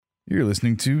You're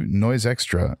listening to Noise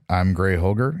Extra. I'm Gray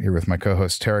Holger, here with my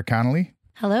co-host Tara Connolly.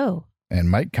 Hello. And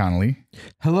Mike Connolly.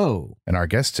 Hello. And our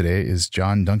guest today is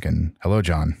John Duncan. Hello,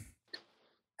 John.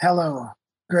 Hello.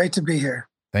 Great to be here.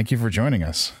 Thank you for joining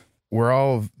us. We're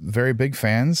all very big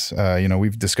fans.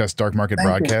 We've discussed Dark Market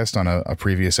Broadcast on a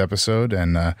previous episode,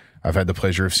 and I've had the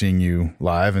pleasure of seeing you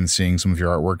live and seeing some of your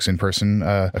artworks in person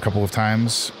a couple of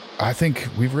times. I think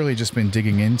we've really just been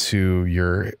digging into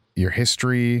your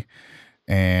history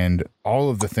and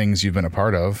all of the things you've been a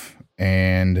part of.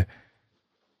 And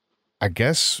I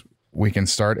guess we can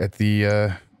start at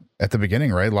the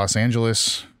beginning, right? Los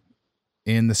Angeles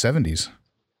in the 70s.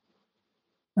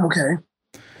 Okay.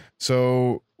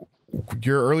 So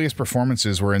your earliest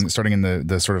performances were starting in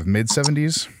the sort of mid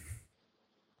 70s.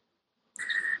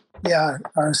 Yeah.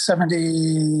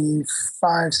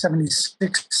 75,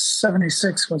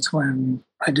 76 was when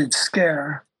I did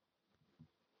Scare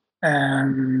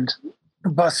and the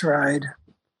Bus Ride.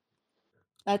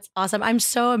 That's awesome. I'm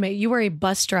so amazed. You were a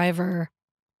bus driver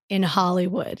in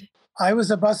Hollywood. I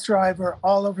was a bus driver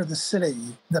all over the city.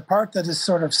 The part that has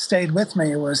sort of stayed with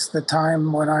me was the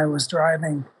time when I was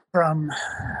driving from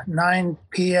 9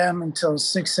 p.m. until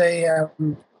 6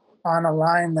 a.m. on a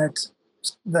line that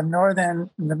the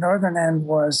northern end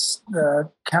was the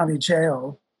county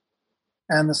jail,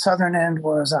 and the southern end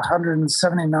was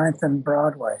 179th and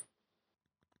Broadway.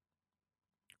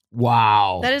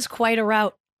 Wow. That is quite a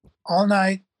route. All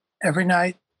night, every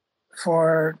night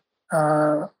for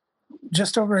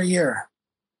just over a year.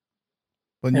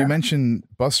 When you mentioned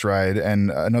Bus Ride, and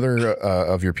another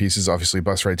of your pieces, obviously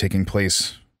Bus Ride taking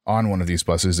place on one of these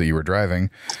buses that you were driving,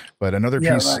 but another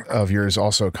piece of yours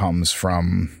also comes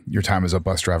from your time as a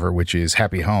bus driver, which is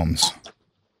Happy Homes.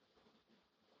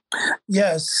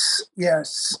 Yes.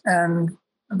 And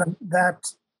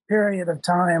that period of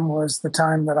time was the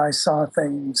time that I saw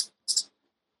things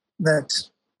that,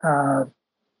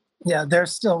 they're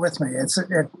still with me.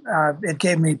 It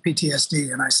gave me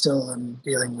PTSD, and I still am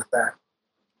dealing with that.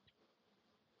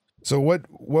 So what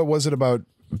was it about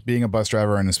being a bus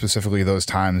driver, and specifically those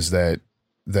times that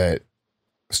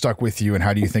stuck with you, and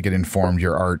how do you think it informed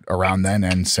your art around then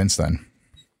and since then?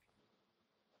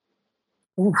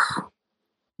 Oof.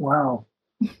 Wow.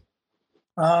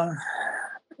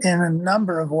 In a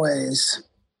number of ways.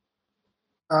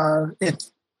 It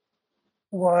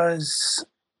was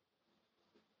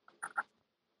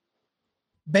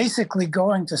basically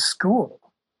going to school.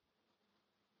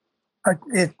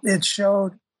 It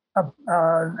showed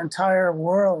an entire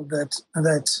world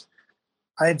that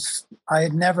I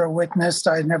had never witnessed,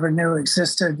 I never knew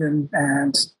existed,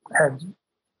 and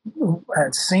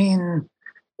had seen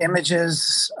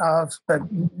images of, but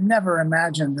never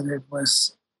imagined that it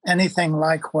was anything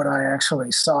like what I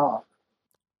actually saw.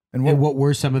 And what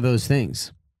were some of those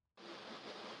things?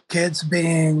 Kids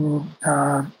being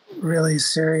really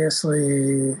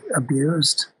seriously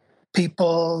abused,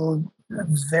 people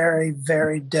very,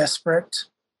 very desperate.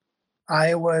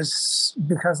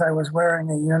 Because I was wearing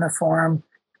a uniform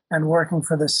and working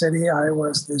for the city, I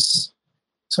was this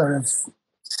sort of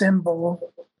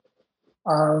symbol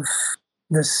of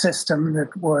the system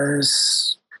that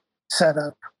was set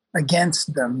up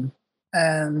against them.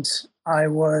 And I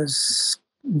was,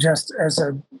 just as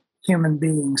a human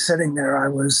being sitting there, I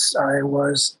was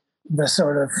the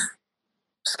sort of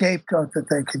scapegoat that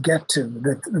they could get to,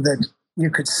 that you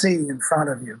could see in front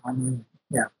of you. I mean,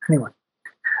 anyway.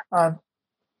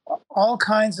 All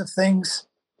kinds of things,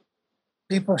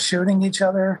 people shooting each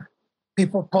other,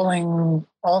 people pulling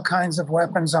all kinds of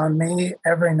weapons on me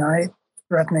every night,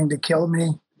 threatening to kill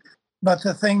me. But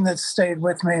the thing that stayed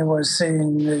with me was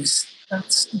seeing these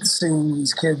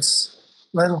kids,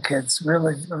 little kids,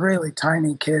 really, really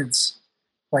tiny kids,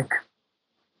 like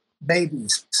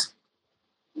babies,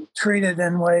 treated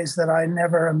in ways that I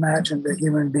never imagined a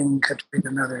human being could treat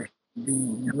another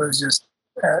being. It was just,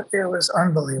 it was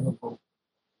unbelievable.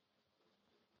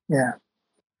 Yeah.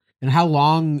 And how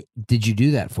long did you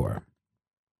do that for?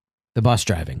 The bus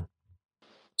driving?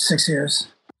 6 years.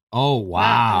 Oh,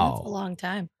 wow. That's a long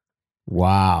time.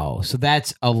 Wow. So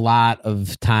that's a lot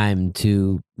of time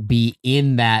to be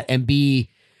in that and be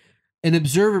an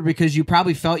observer, because you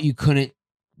probably felt you couldn't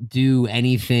do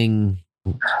anything.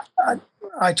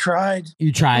 I tried.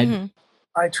 You tried? Mm-hmm.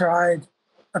 I tried.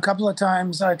 A couple of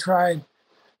times I tried,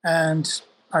 and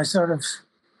I sort of,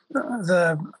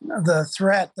 the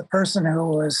threat, the person who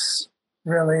was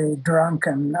really drunk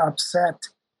and upset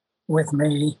with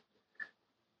me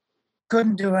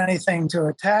couldn't do anything to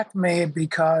attack me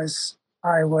because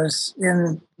I was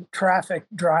in traffic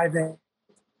driving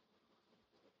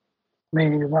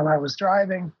me while I was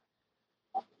driving.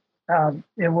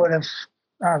 It would have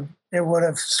it would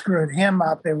have screwed him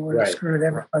up. It would have screwed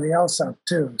everybody else up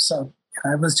too. So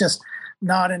it was just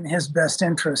not in his best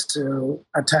interest to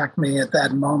attack me at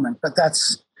that moment. But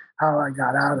that's how I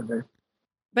got out of it.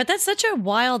 But that's such a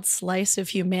wild slice of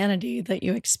humanity that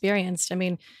you experienced. I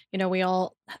mean, we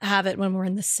all have it when we're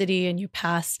in the city and you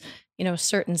pass,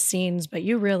 certain scenes, but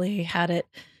you really had it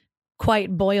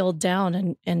quite boiled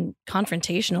down and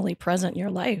confrontationally present in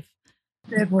your life.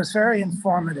 It was very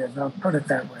informative. I'll put it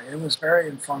that way. It was very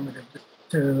informative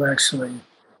to actually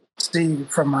see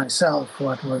for myself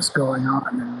what was going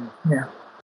on. And yeah.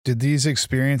 Did these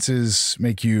experiences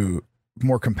make you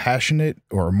more compassionate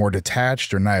or more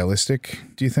detached or nihilistic,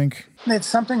 do you think? It's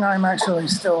something I'm actually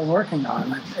still working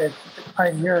on.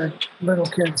 I hear little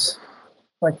kids,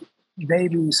 like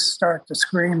babies, start to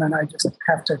scream, and I just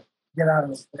have to get out of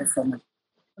the way from it.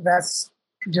 That's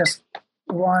just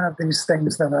one of these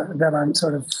things that I'm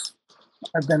sort of,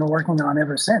 I've been working on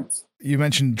ever since. You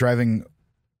mentioned driving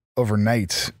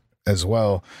overnight as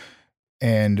well,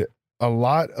 and a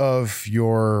lot of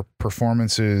your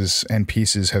performances and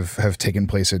pieces have taken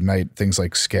place at night. Things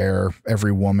like Scare,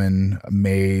 Every Woman,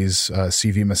 Maze,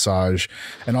 CV Massage,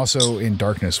 and also in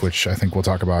Darkness, which I think we'll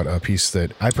talk about, a piece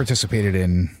that I participated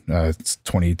in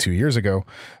 22 years ago,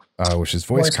 which is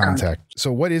Voice Contact.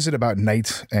 So what is it about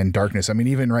night and darkness? I mean,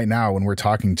 even right now when we're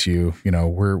talking to you,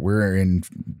 we're in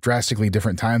drastically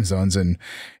different time zones, and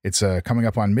it's coming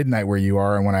up on midnight where you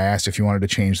are. And when I asked if you wanted to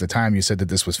change the time, you said that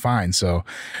this was fine. So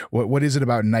what is it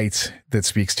about night that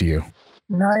speaks to you?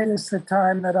 Night is the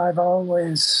time that I've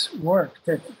always worked.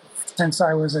 Since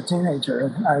I was a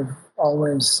teenager, I've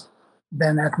always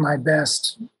been at my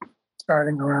best,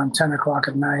 starting around 10 o'clock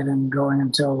at night and going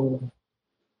until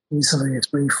easily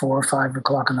 3, 4, 5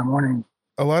 o'clock in the morning.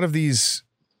 A lot of these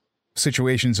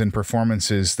situations and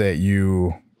performances that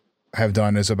you have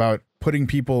done is about putting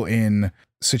people in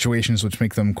situations which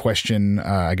make them question,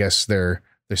 I guess, their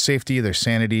safety, their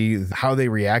sanity, how they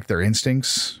react, their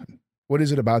instincts. What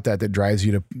is it about that drives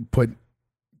you to put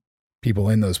people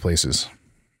in those places?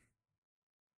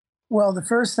 Well, the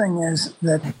first thing is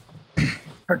that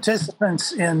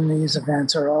participants in these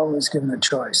events are always given a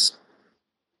choice.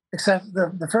 Except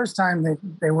the first time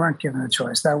they weren't given a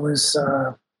choice. That was,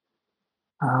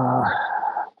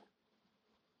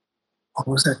 what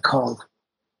was that called?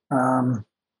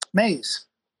 Maze.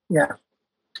 Yeah.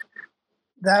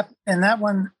 In that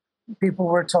one, people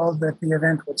were told that the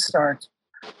event would start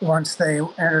once they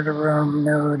entered a room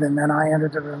nude, and then I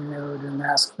entered the room nude and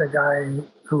asked the guy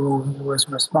who was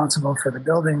responsible for the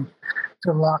building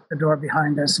to lock the door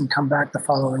behind us and come back the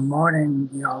following morning.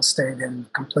 We all stayed in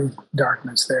complete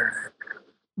darkness there.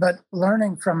 But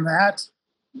learning from that,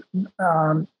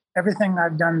 everything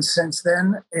I've done since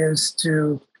then is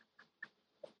to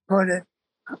put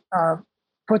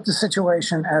the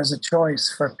situation as a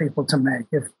choice for people to make,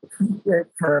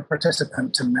 for a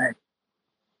participant to make.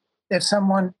 If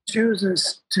someone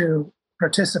chooses to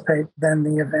participate, then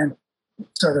the event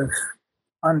sort of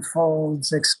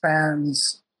unfolds,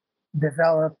 expands,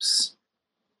 develops.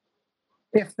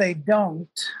 If they don't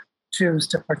choose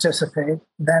to participate,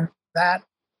 then that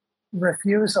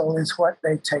refusal is what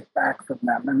they take back from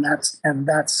them, and that's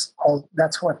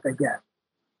what they get.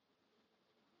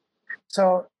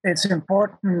 So it's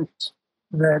important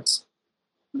that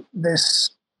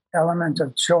this element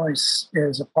of choice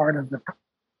is a part of the.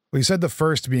 Well, you said the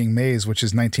first being Maze, which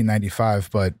is 1995,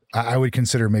 but I would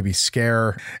consider maybe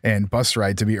Scare and Bus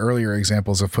Ride to be earlier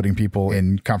examples of putting people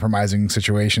in compromising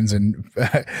situations and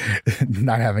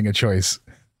not having a choice.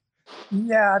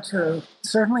 Yeah, true.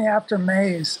 Certainly after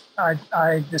Maze,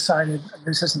 I decided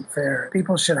this isn't fair.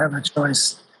 People should have a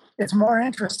choice. It's more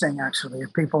interesting, actually,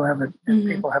 if people have a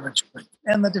choice.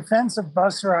 In the defense of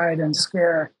Bus Ride and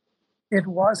Scare, it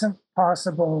wasn't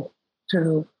possible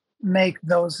to make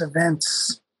those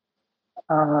events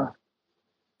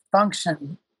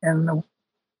function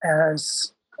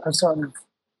as a sort of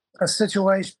a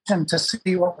situation to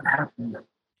see what would happen.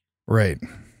 Right.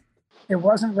 It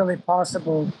wasn't really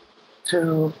possible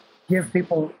to give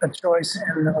people a choice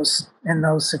in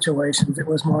those situations. It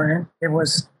was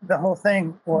the whole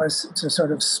thing was to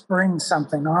sort of spring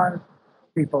something on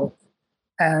people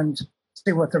and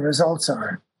see what the results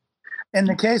are. In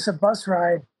the case of Bus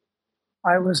Ride,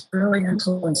 I was really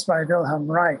influenced by Wilhelm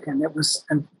Reich, and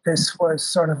this was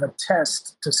sort of a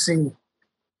test to see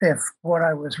if what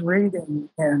I was reading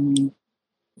in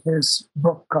his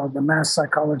book called The Mass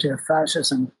Psychology of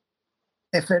Fascism,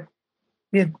 if it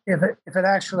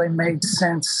actually made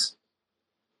sense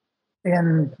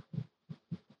in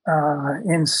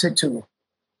situ.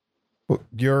 Well,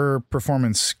 your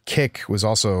performance Kick was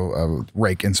also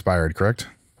Reich inspired, correct?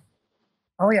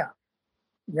 Oh yeah.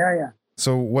 Yeah.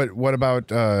 So what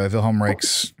about Wilhelm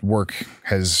Reich's work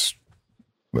has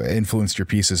influenced your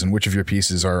pieces, and which of your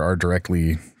pieces are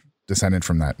directly descended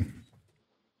from that?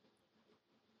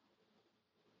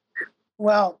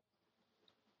 Well,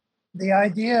 the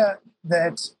idea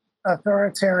that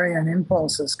authoritarian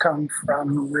impulses come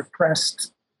from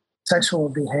repressed sexual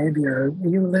behavior.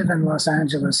 You live in Los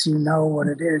Angeles, you know what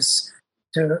it is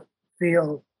to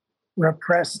feel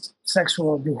repressed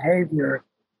sexual behavior.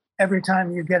 Every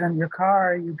time you get in your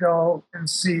car, you go and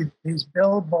see these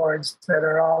billboards that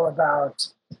are all about,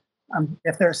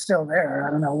 if they're still there,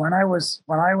 I don't know. When I was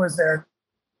there,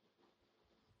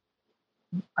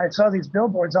 I saw these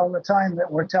billboards all the time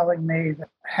that were telling me that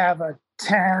have a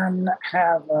tan,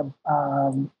 have a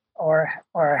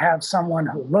or have someone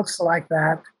who looks like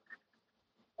that.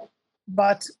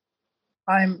 But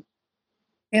I'm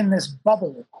in this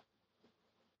bubble,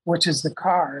 which is the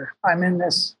car. I'm in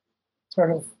this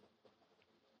sort of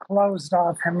closed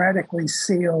off, hermetically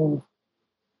sealed,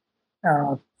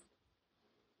 I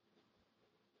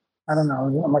don't know,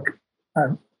 like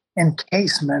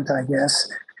encasement, I guess.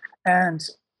 And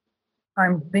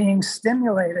I'm being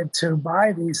stimulated to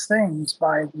buy these things,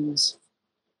 by these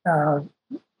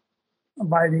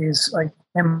like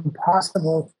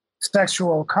impossible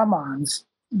sexual come-ons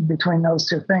between those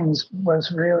two things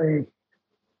was really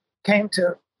came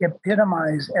to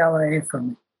epitomize LA for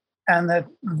me. And that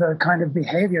the kind of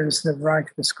behaviors that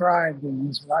Reich described in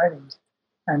his writings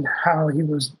and how he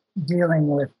was dealing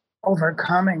with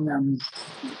overcoming them,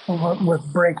 with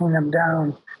breaking them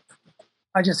down.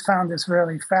 I just found this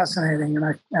really fascinating, and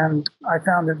I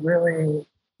found it really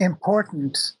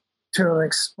important to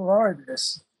explore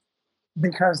this,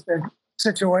 because the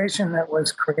situation that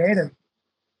was created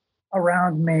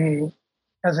around me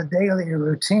as a daily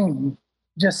routine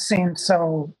just seemed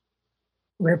so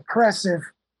repressive,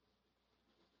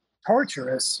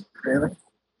 torturous, really,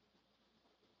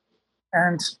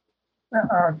 and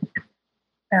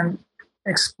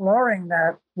exploring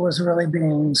that was really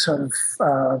being sort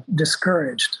of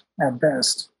discouraged at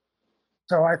best.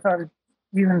 So I thought,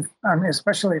 even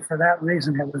especially for that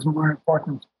reason, it was more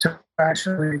important to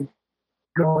actually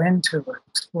go into it,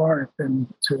 explore it,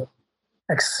 than to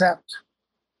accept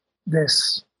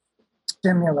this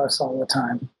stimulus all the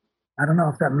time. I don't know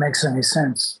if that makes any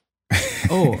sense.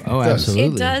 Oh,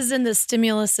 absolutely. It does, and the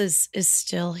stimulus is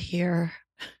still here.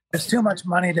 There's too much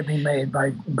money to be made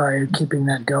by keeping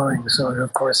that going, so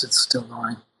of course it's still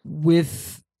going.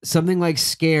 With something like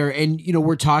Scare, and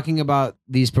we're talking about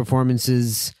these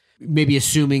performances, maybe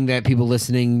assuming that people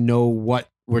listening know what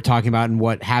we're talking about and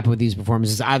what happened with these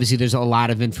performances. Obviously, there's a lot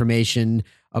of information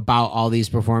about all these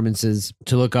performances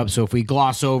to look up. So if we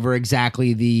gloss over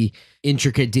exactly the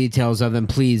intricate details of them,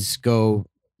 please go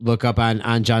look up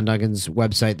on John Duncan's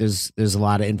website. There's a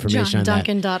lot of information on that.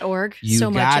 JohnDuncan.org.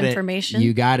 So much information.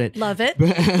 You got it. Love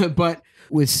it. But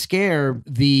with Scare,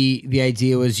 the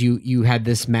idea was you had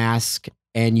this mask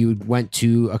and you went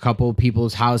to a couple of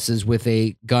people's houses with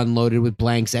a gun loaded with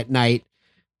blanks at night,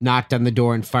 knocked on the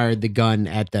door and fired the gun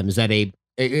at them. Is that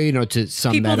to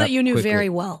sum people that you knew quickly? very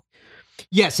well?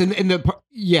 Yes, and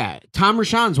Tom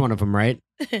Rochon's one of them, right?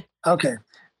 Okay,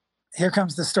 here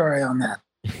comes the story on that.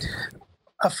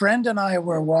 A friend and I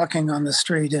were walking on the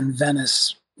street in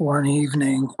Venice one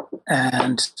evening,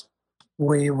 and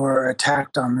we were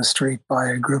attacked on the street by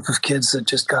a group of kids that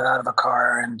just got out of a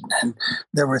car, and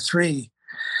there were three.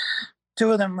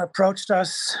 Two of them approached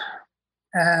us,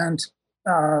 and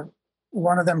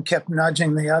one of them kept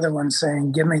nudging the other one,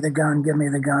 saying, "Give me the gun, give me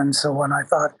the gun." So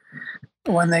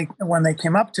when they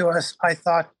came up to us, I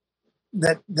thought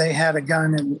that they had a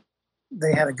gun,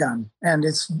 and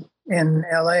it's in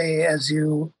LA, as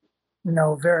you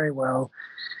know very well,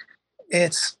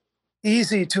 it's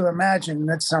easy to imagine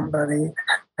that somebody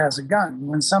has a gun.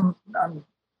 When some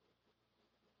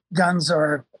guns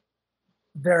are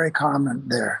very common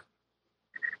there.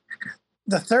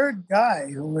 The third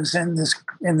guy who was in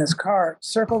this car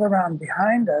circled around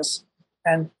behind us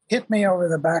and hit me over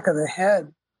the back of the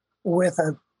head with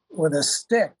a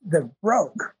stick that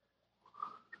broke.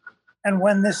 And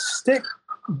when this stick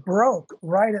broke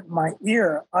right at my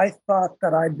ear, I thought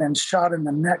that I'd been shot in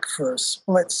the neck for a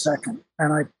split second.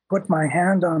 And I put my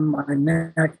hand on my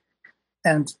neck.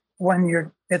 And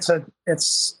when it's a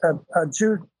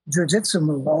jiu-jitsu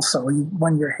move also.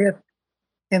 When you're hit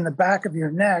in the back of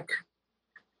your neck,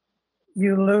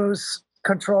 you lose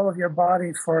control of your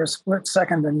body for a split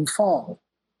second and you fall.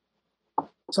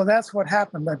 So that's what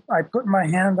happened. I put my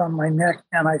hand on my neck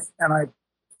and I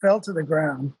fell to the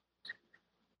ground.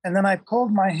 And then I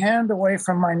pulled my hand away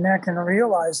from my neck and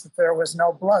realized that there was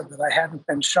no blood, that I hadn't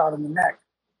been shot in the neck.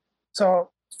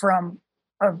 So from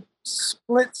a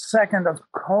split second of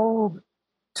cold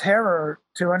terror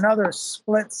to another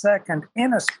split second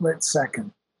in a split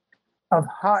second of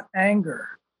hot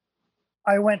anger.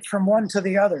 I went from one to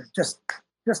the other, just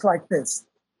like this.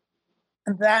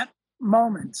 And that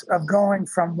moment of going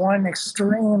from one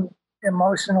extreme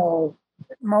emotional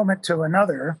moment to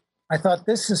another, I thought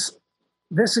this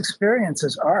experience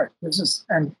is art. This is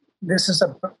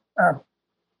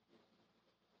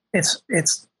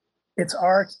it's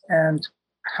art, and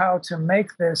how to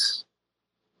make this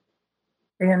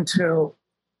into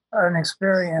an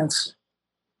experience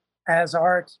as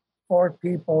art for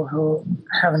people who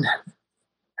haven't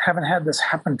had this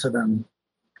happen to them.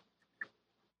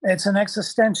 It's an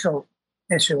existential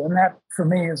issue, and that for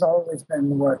me has always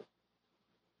been what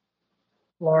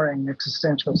exploring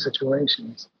existential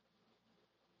situations.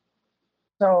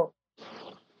 So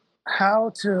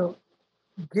how to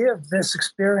give this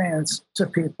experience to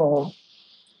people?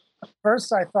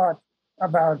 First, I thought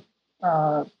about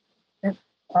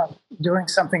doing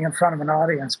something in front of an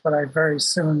audience, but I very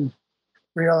soon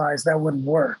realized that wouldn't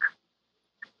work.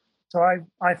 So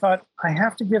I thought I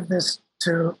have to give this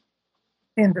to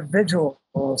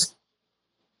individuals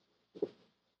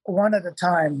one at a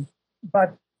time.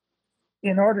 But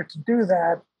in order to do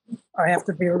that, I have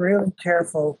to be really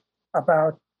careful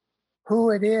about who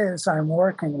it is I'm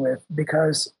working with,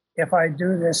 because if I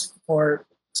do this for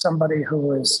somebody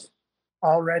who is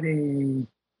already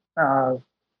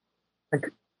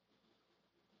like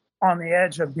on the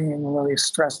edge of being really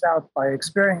stressed out by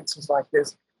experiences like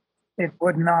this, it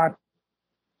wouldn't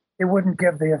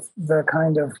give the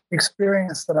kind of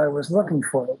experience that I was looking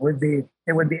for. It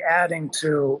would be adding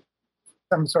to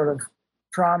some sort of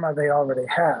trauma they already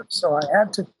have. So I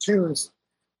had to choose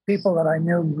people that I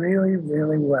knew really,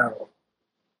 really well.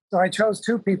 So I chose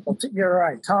two people. You're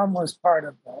right. Tom was part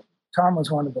of that. Tom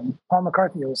was one of them. Paul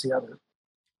McCarthy was the other.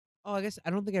 Oh, I guess I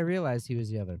don't think I realized he was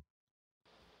the other.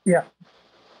 Yeah.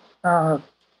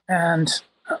 And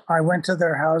I went to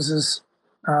their houses,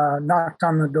 knocked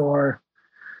on the door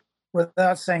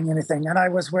without saying anything. And I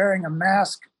was wearing a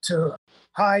mask to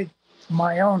hide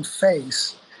my own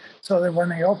face, so that when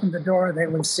they opened the door, they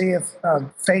would see a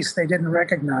face they didn't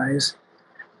recognize.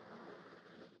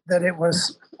 That it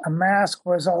was a mask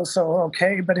was also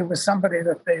okay, but it was somebody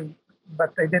that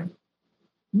they didn't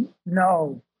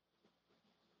know.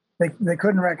 They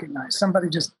couldn't recognize. Somebody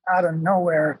just out of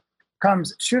nowhere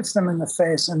comes, shoots them in the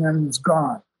face, and then it's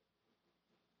gone.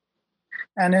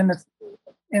 And in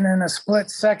a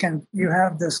split second, you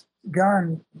have this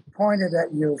gun pointed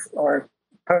at you or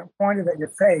pointed at your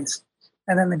face,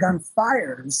 and then the gun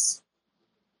fires.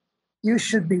 You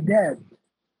should be dead.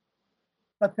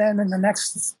 But then in the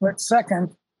next split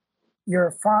second,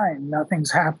 you're fine.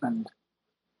 Nothing's happened.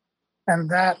 And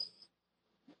that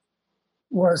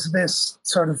was this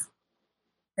sort of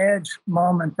edge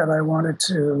moment that I wanted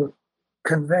to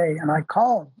convey. And I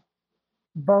called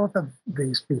both of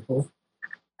these people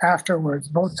afterwards,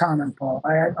 both Tom and Paul.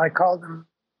 I called them,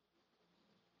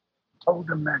 told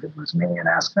them that it was me, and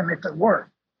asked them if it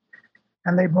worked.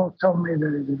 And they both told me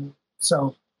that it didn't.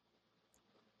 So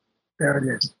there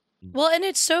it is. Well, and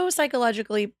it's so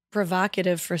psychologically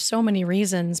provocative for so many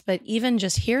reasons, but even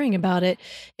just hearing about it,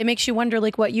 it makes you wonder,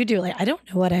 like, what you do. Like, I don't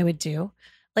know what I would do.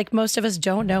 Like, most of us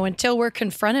don't know until we're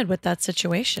confronted with that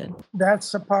situation.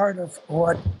 That's a part of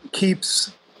what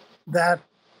keeps that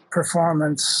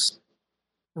performance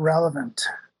relevant,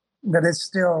 that it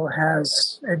still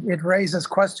has, it raises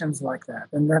questions like that.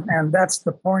 And that's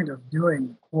the point of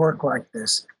doing work like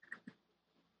this.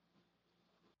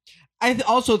 I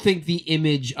also think the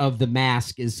image of the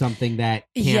mask is something that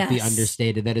can't be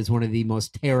understated. That is one of the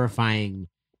most terrifying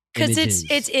images.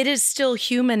 Because it is still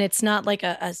human. It's not like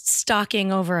a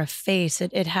stocking over a face.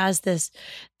 It has this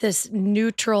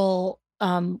neutral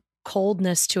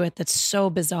coldness to it that's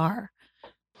so bizarre.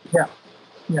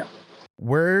 Yeah.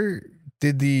 Where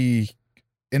did the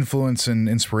influence and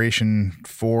inspiration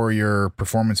for your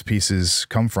performance pieces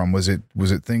come from? Was it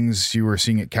things you were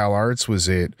seeing at Cal Arts? Was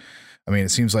it? I mean, it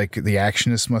seems like The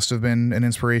Actionist must have been an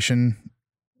inspiration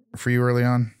for you early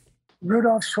on.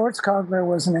 Rudolf Schwarzkogler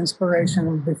was an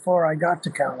inspiration before I got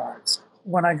to Cal Arts.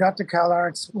 When I got to Cal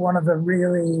Arts, one of the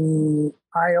really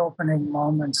eye-opening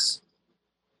moments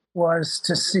was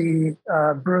to see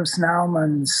Bruce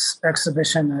Naumann's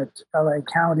exhibition at LA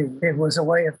County. It was a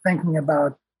way of thinking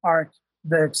about art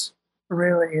that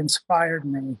really inspired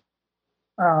me.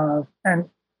 And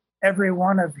every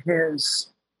one of his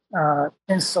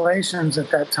installations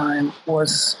at that time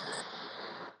was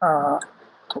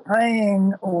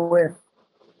playing with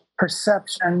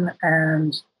perception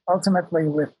and ultimately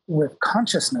with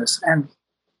consciousness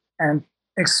and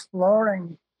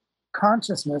exploring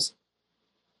consciousness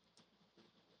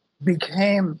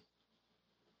became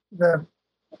the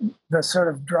sort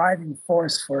of driving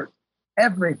force for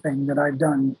everything that I've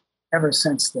done ever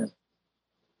since then.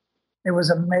 It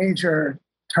was a major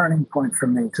turning point for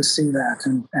me to see that,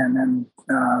 and then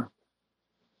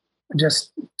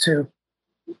just to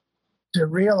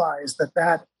realize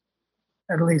that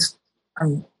at least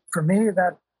for me,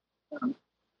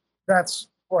 that's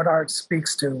what art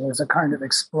speaks to, is a kind of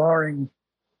exploring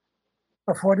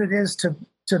of what it is to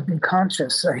be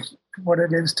conscious, what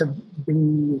it is to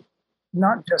be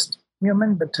not just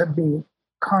human, but to be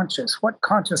conscious, what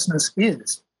consciousness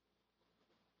is.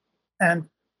 And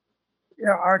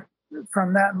art,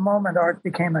 from that moment, art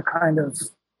became a kind of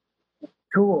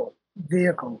tool,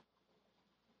 vehicle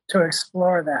to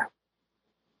explore that.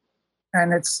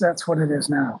 And that's what it is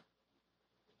now.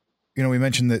 You know, we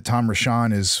mentioned that Tom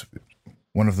Rochon is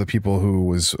one of the people who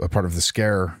was a part of the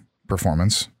Scare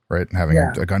performance, right? Having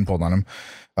a gun pulled on him.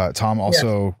 Tom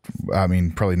also, I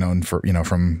mean, probably known for, you know,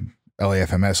 from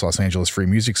LAFMS, Los Angeles Free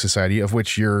Music Society, of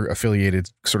which you're affiliated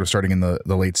sort of starting in the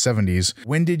late 70s.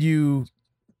 When did you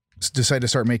decide to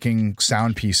start making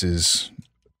sound pieces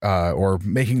or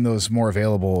making those more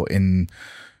available in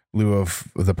lieu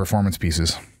of the performance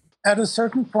pieces? At a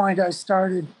certain point, I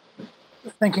started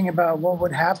thinking about what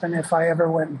would happen if I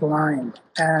ever went blind.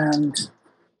 And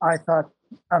I thought,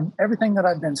 everything that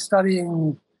I've been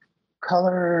studying,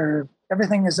 color,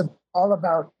 everything is all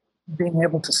about being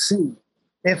able to see.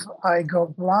 If I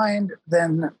go blind,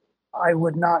 then I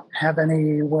would not have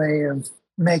any way of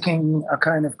making a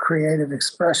kind of creative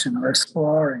expression or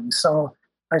exploring. So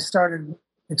I started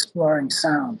exploring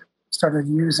sound, started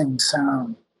using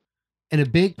sound. And a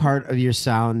big part of your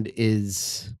sound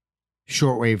is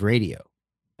shortwave radio.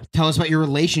 Tell us about your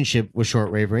relationship with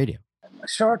shortwave radio.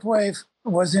 Shortwave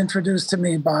was introduced to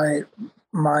me by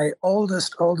my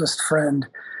oldest friend,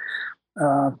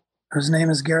 whose name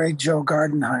is Gary Joe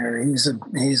Gardenhire. He's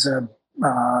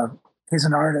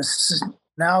an artist,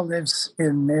 now lives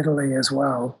in Italy as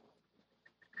well.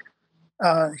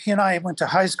 He and I went to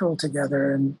high school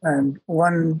together, and in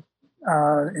one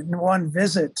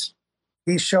visit,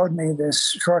 he showed me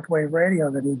this shortwave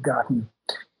radio that he'd gotten.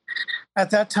 At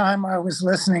that time, I was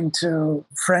listening to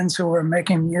friends who were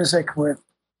making music with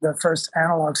the first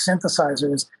analog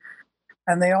synthesizers,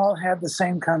 and they all had the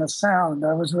same kind of sound.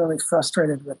 I was really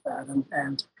frustrated with that,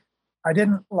 and I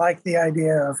didn't like the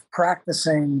idea of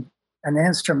practicing an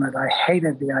instrument. I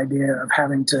hated the idea of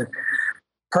having to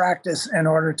practice in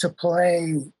order to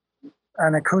play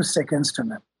an acoustic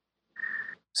instrument.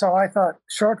 So I thought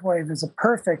shortwave is a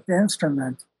perfect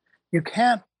instrument. You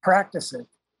can't practice it.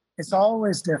 It's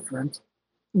always different.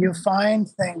 You find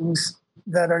things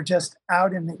that are just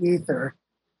out in the ether.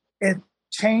 It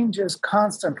changes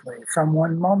constantly from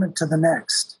one moment to the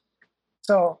next.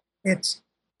 So it's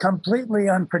completely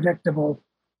unpredictable.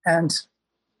 And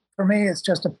for me, it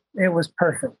was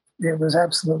perfect. It was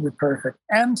absolutely perfect.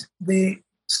 And the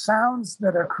sounds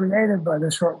that are created by the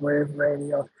shortwave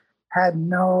radio had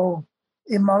no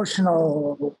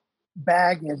emotional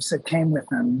baggage that came with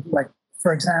them. Like,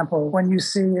 for example, when you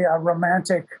see a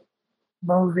romantic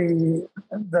movie,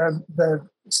 the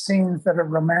scenes that are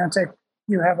romantic,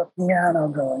 you have a piano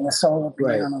going, a solo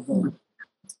piano going.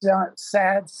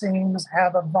 Sad scenes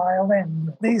have a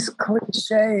violin. These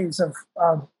cliches of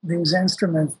these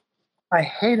instruments, I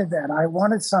hated that. I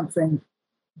wanted something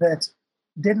that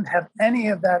didn't have any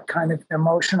of that kind of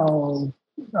emotional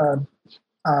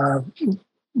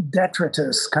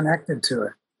detritus connected to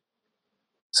it.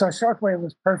 So shortwave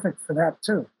was perfect for that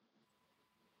too.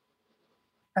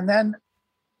 And then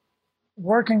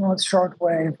working with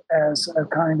shortwave as a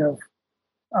kind of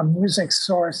a music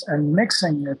source and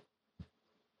mixing it,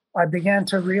 I began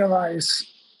to realize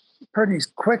pretty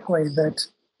quickly that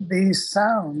these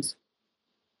sounds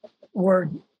were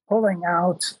pulling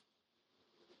out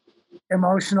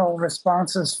emotional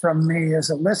responses from me as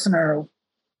a listener.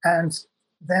 And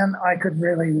then I could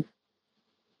really,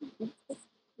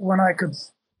 when I could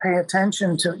pay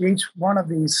attention to each one of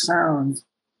these sounds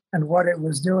and what it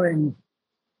was doing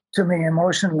to me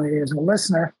emotionally as a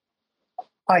listener,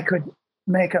 I could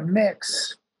make a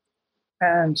mix,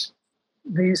 and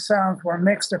these sounds were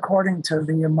mixed according to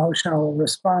the emotional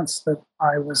response that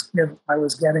I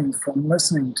was getting from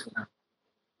listening to them.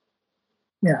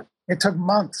 Yeah, it took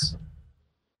months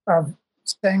of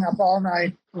staying up all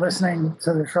night listening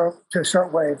to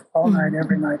shortwave all night,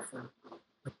 every night for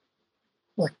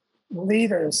like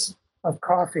liters of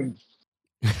coffee.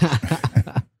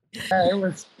 It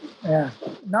was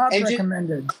not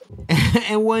recommended.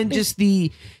 And when just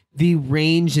the the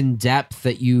range and depth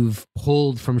that you've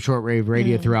pulled from shortwave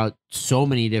radio throughout so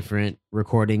many different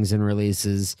recordings and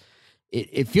releases,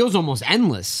 it feels almost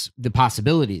endless, the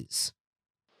possibilities.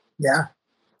 Yeah.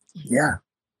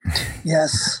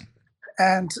 Yes.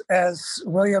 And as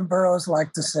William Burroughs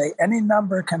liked to say, any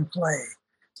number can play.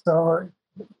 So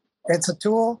it's a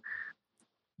tool.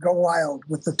 Go wild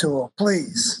with the tool,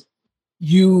 please.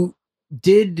 You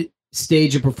did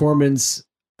stage a performance,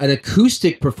 an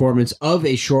acoustic performance of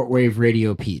a shortwave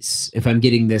radio piece, if I'm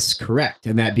getting this correct,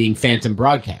 and that being Phantom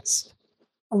Broadcast.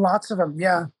 Lots of them,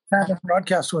 yeah. Phantom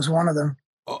Broadcast was one of them.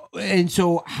 And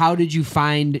so how did you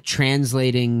find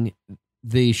translating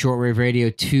the shortwave radio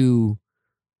to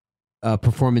a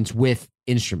performance with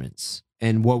instruments?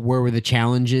 And what were the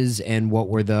challenges and what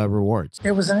were the rewards?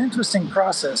 It was an interesting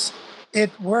process.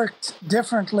 It worked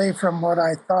differently from what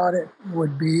I thought it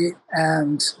would be.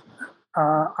 And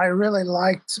I really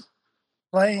liked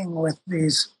playing with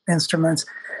these instruments.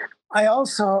 I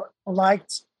also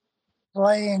liked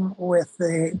playing with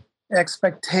the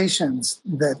expectations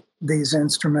that these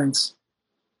instruments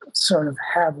sort of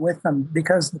have with them,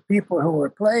 because the people who were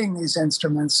playing these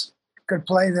instruments could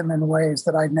play them in ways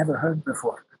that I'd never heard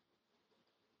before.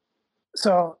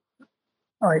 So,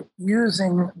 like,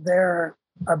 using their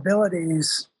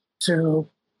abilities to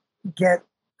get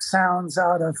sounds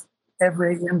out of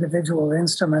every individual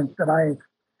instrument that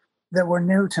were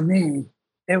new to me,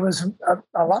 it was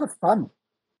a lot of fun.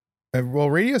 Well,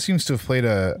 radio seems to have played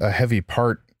a heavy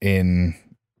part in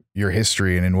your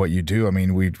history and in what you do. I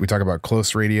mean, we talk about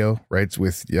close radio, right?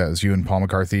 With it's you and Paul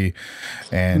McCarthy,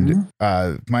 and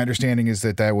my understanding is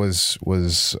that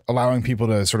was allowing people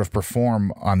to sort of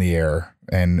perform on the air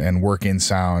and work in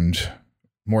sound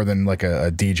more than like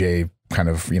a DJ kind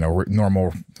of,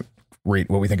 normal rate,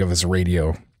 what we think of as a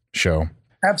radio show.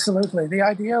 Absolutely. The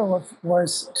idea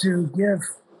was to give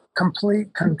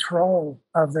complete control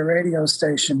of the radio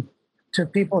station to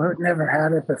people who'd never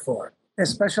had it before,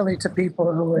 especially to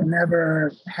people who had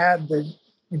never had the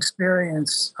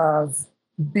experience of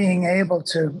being able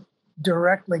to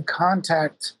directly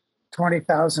contact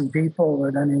 20,000 people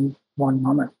at any one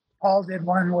moment. Paul did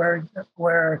one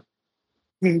where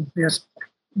he just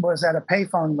was at a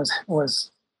payphone,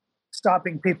 was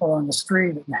stopping people on the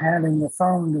street and handing the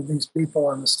phone to these people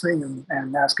on the street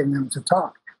and asking them to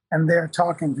talk. And they're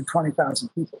talking to 20,000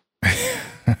 people.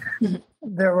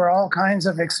 There were all kinds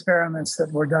of experiments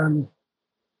that were done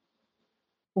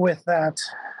with that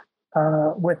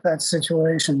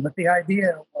situation. But the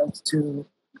idea was to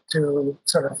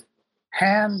sort of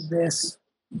hand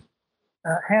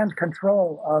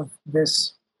control of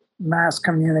this mass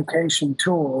communication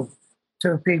tool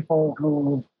to people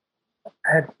who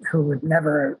had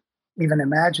never even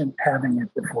imagined having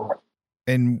it before.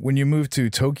 And when you moved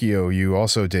to Tokyo, you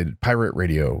also did pirate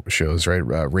radio shows, right?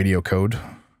 Radio Code.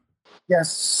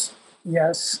 Yes.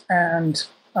 And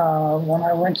when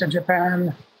I went to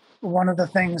Japan, one of the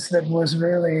things that was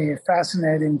really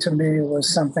fascinating to me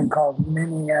was something called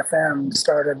Mini FM,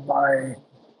 started by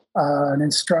an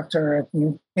instructor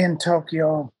in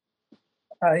Tokyo.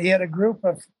 He had a group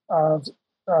of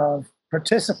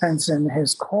participants in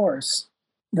his course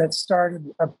that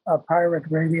started a pirate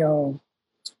radio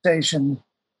station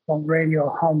called Radio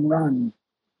Home Run.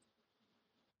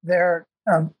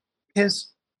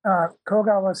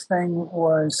 Kogawa's thing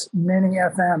was Mini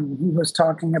FM. He was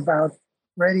talking about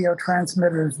radio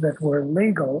transmitters that were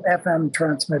legal, FM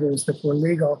transmitters that were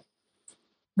legal,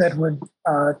 that would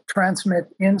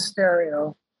transmit in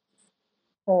stereo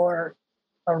for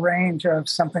a range of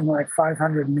something like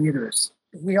 500 meters.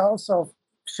 He also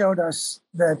showed us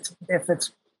that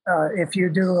if you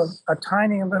do a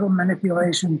tiny little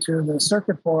manipulation to the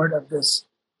circuit board of this,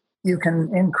 you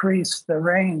can increase the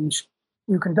range.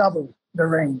 You can double the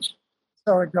range.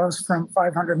 So it goes from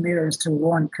 500 meters to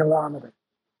 1 kilometer.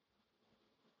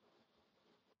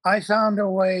 I found a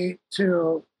way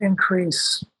to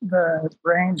increase the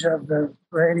range of the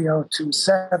radio to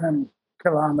 7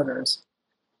 kilometers,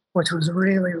 which was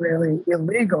really, really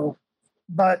illegal,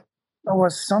 but it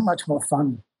was so much more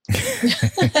fun.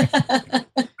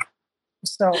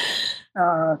 So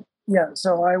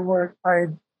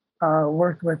I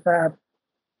worked with that,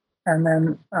 and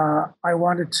then I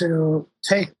wanted to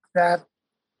take that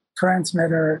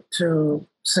transmitter to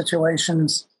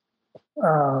situations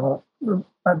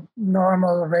a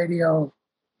normal radio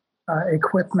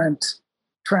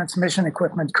transmission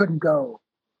equipment couldn't go.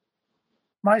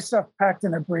 My stuff packed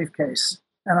in a briefcase,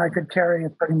 and I could carry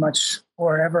it pretty much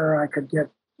wherever I could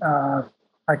get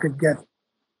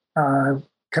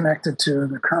connected to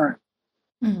the current,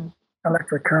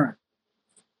 electric current.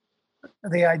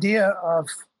 The idea of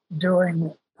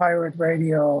doing pirate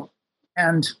radio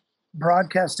and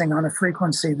broadcasting on a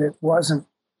frequency that wasn't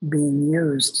being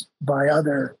used by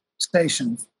other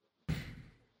stations.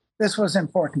 This was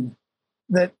important,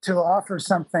 that to offer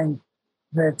something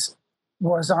that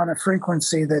was on a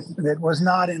frequency that was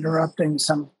not interrupting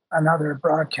another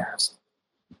broadcast.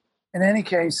 In any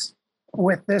case,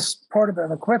 with this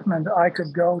portable equipment, I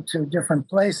could go to different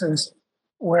places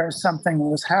where something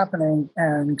was happening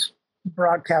and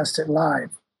broadcast it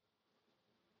live.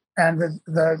 And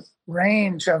the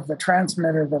range of the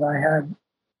transmitter that I had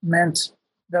meant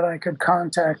that I could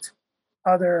contact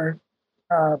other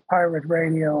pirate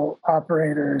radio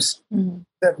operators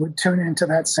that would tune into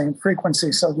that same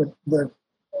frequency, so that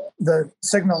the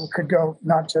signal could go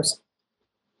not just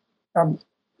to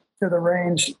the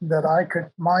range that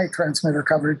my transmitter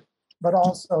covered, but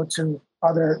also to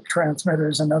other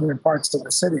transmitters in other parts of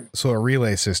the city. So a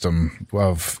relay system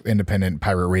of independent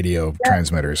pirate radio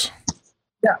transmitters.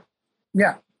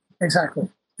 Yeah, exactly.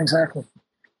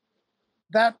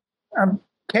 That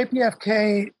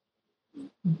KPFK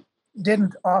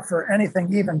didn't offer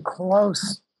anything even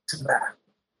close to that.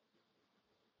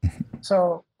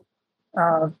 So,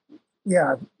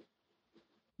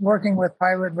 working with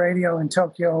pirate radio in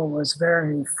Tokyo was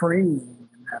very free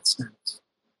in that sense.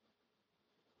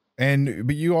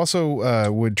 But you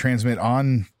also would transmit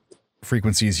on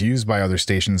frequencies used by other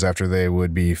stations after they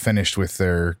would be finished with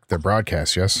their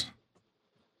broadcast, yes?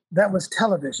 That was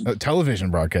television.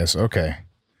 Television broadcasts, okay.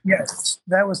 Yes,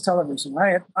 that was television.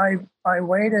 I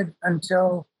waited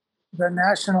until the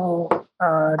national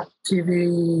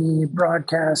TV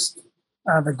broadcast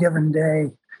of a given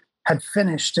day had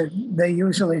finished. They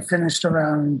usually finished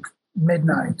around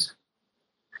midnight.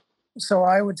 So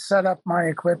I would set up my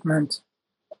equipment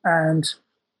and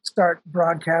start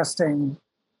broadcasting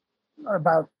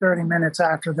about 30 minutes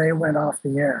after they went off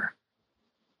the air.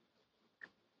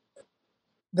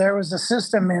 There was a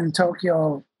system in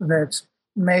Tokyo that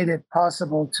made it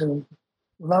possible to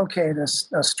locate a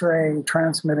stray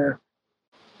transmitter.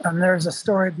 And there's a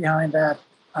story behind that.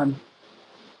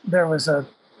 There was a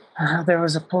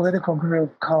political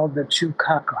group called the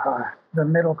Chukakuha, the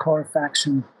middle core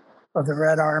faction of the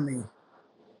Red Army,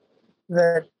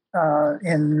 that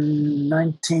in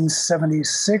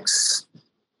 1976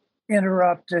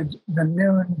 interrupted the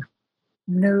noon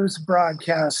news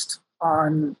broadcast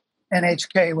on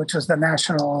NHK, which was the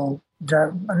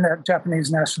Japanese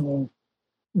national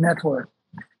network,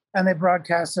 and they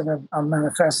broadcasted a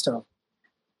manifesto.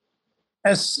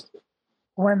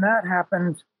 When that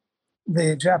happened,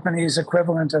 the Japanese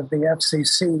equivalent of the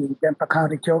FCC, Denpa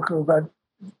County Kyoku, but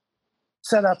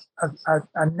set up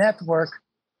a network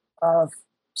of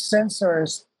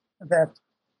sensors that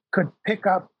could pick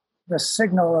up the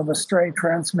signal of a stray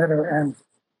transmitter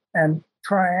and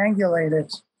triangulate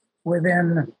it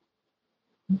within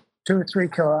 2 or 3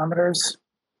 kilometers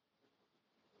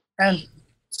and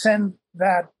send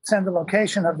the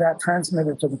location of that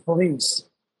transmitter to the police.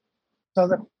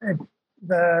 So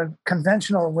the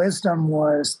conventional wisdom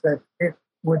was that it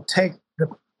would take the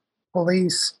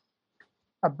police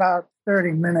about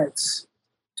 30 minutes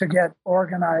to get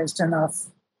organized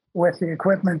enough with the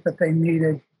equipment that they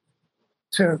needed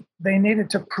to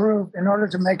prove, in order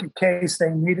to make a case,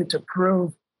 they needed to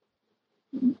prove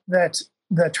that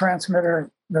the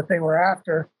transmitter that they were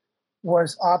after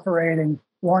was operating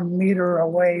 1 meter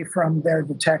away from their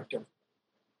detector.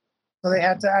 So they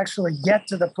had to actually get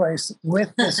to the place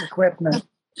with this equipment.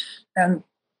 And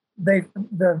the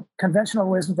conventional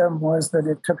wisdom was that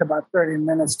it took about 30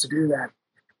 minutes to do that.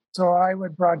 So I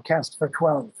would broadcast for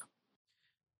 12.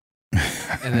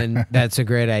 And then that's a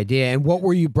great idea. And what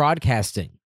were you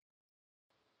broadcasting?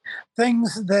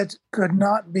 Things that could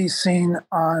not be seen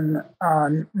on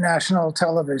national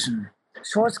television.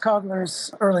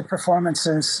 Schwarzkogler's early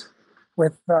performances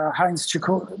with Heinz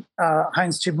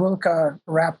Cibulka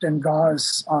wrapped in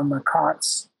gauze on the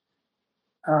cots.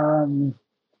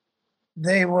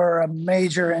 They were a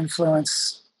major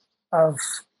influence of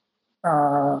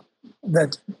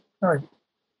that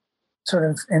sort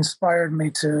of inspired me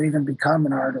to even become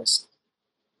an artist,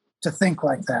 to think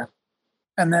like that.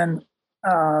 And then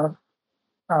a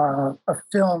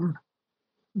film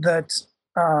that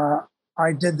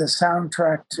I did the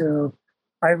soundtrack to.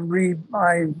 I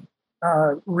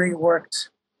reworked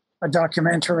a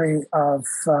documentary of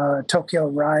Tokyo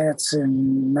riots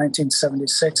in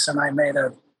 1976, and I made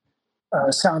a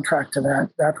soundtrack to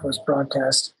that. That was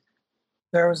broadcast.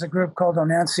 There was a group called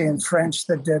Onansi in French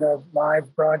that did a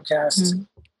live broadcast.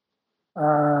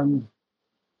 And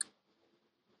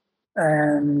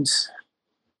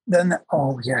then, then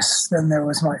there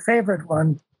was my favorite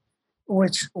one,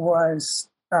 which was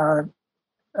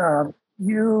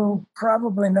You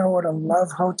probably know what a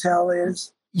love hotel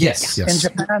is. Yes. Yes. In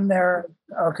Japan,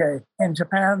 In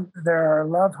Japan, there are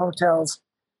love hotels,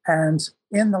 and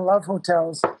in the love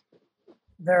hotels,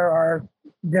 there are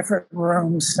different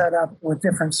rooms set up with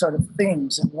different sort of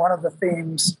themes. And one of the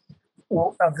themes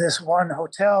of this one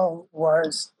hotel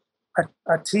was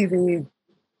a TV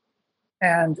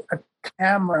and a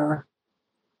camera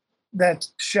that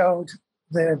showed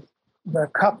the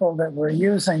couple that were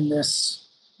using this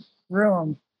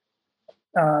room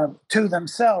to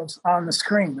themselves on the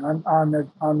screen, on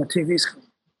the TV screen.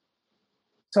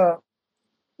 So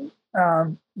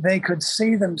they could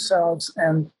see themselves,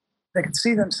 and they could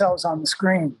see themselves on the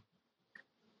screen.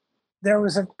 There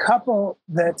was a couple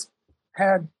that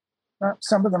had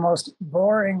some of the most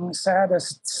boring,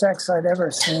 saddest sex I'd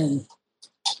ever seen,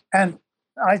 and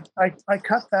I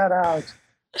cut that out.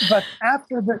 But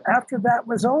after that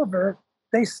was over,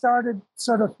 they started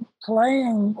sort of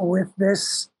playing with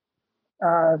this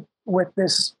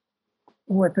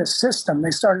system.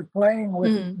 They started playing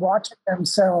with watching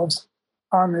themselves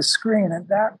on the screen, and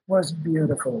that was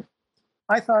beautiful.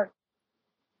 I thought,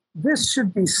 this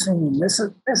should be seen. This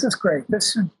is great.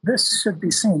 This should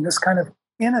be seen. This kind of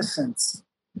innocence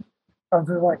of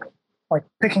the, like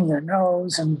picking their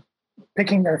nose and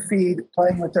picking their feet,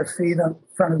 playing with their feet in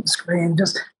front of the screen,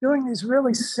 just doing these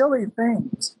really silly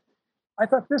things. I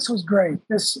thought this was great.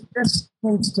 This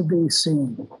needs to be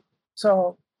seen.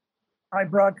 So I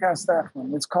broadcast that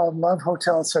one. It's called Love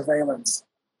Hotel Surveillance.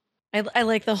 I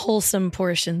like the wholesome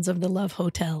portions of the Love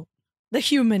Hotel, the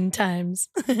human times.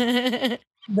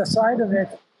 The side of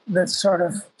it that's sort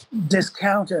of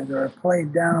discounted or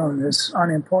played down is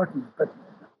unimportant, but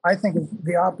I think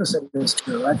the opposite is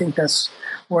true. I think that's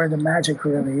where the magic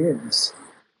really is,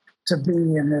 to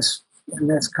be in this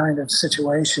kind of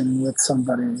situation with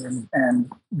somebody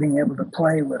and being able to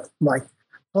play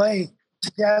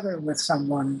together with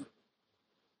someone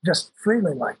just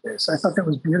freely like this. I thought that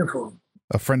was beautiful.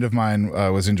 A friend of mine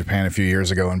was in Japan a few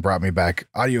years ago and brought me back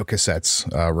audio cassettes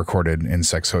recorded in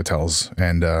sex hotels,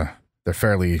 and they're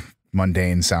fairly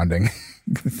mundane sounding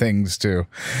things too,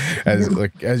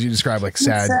 as you described, like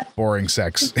sad, boring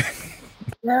sex.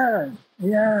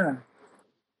 Yeah.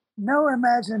 No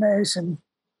imagination.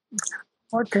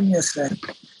 What can you say?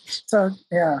 So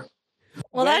yeah.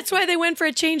 Well, that's why they went for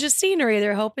a change of scenery.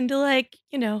 They're hoping to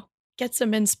get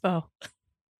some inspo.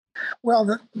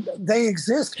 Well, they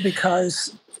exist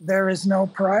because there is no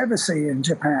privacy in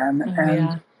Japan.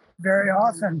 And very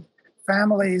often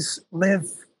families live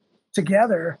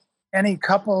together. Any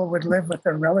couple would live with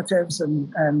their relatives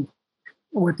and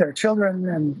with their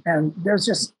children. And there's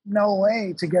just no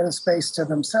way to get a space to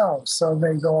themselves. So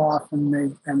they go off and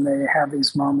they have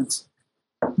these moments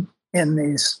in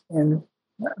these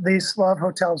love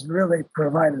hotels. Really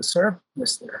provide a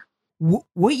service there.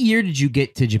 What year did you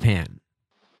get to Japan?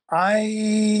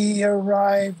 I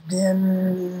arrived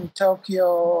in Tokyo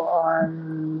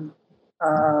on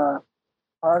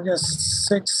August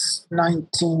 6,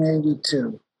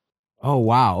 1982. Oh,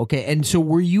 wow. Okay. And so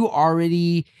were you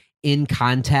already in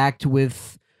contact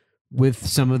with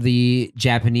some of the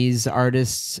Japanese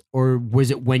artists, or was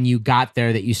it when you got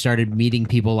there that you started meeting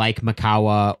people like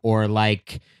Makawa or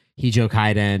like Hijo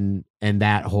Kaiden and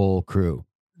that whole crew?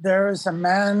 There is a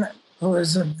man who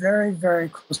is a very, very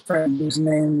close friend whose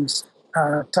name's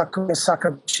Takuya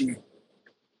Sakaguchi,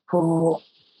 who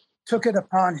took it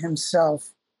upon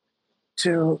himself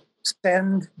to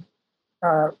send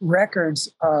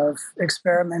records of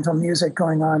experimental music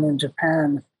going on in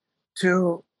Japan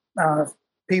to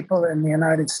people in the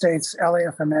United States,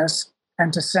 LAFMS,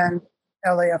 and to send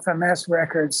LAFMS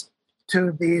records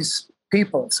to these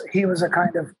peoples. He was a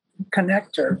kind of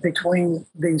connector between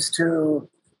these two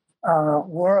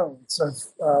worlds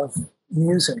of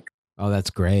music. Oh,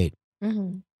 that's great.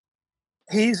 Mm-hmm.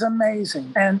 He's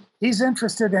amazing. And he's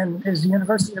interested in, his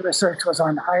university research was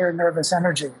on higher nervous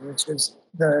energy, which is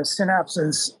the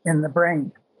synapses in the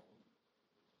brain.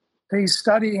 He's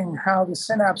studying how the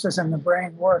synapses in the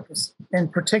brain work. In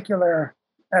particular,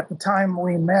 at the time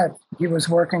we met, he was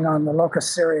working on the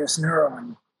locus coeruleus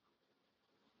neuron,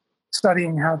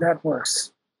 studying how that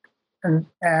works. And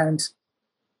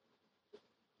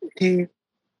he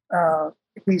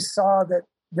saw that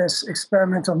this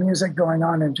experimental music going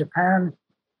on in Japan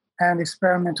and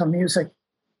experimental music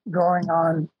going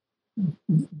on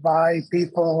by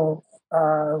people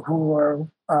who were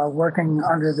working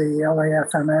under the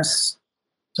LAFMS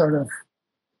sort of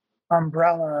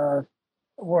umbrella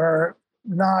were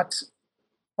not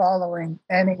following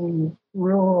any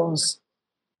rules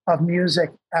of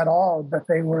music at all, but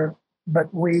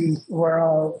we were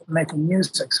all making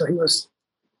music. So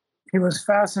he was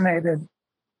fascinated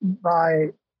by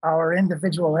our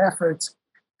individual efforts,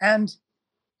 and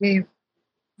he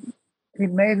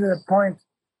made it a point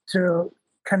to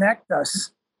connect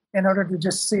us in order to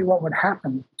just see what would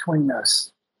happen between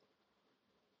us.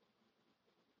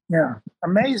 Yeah,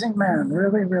 amazing man,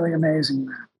 really, really amazing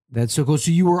man. That's so cool.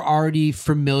 So you were already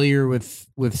familiar with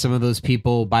some of those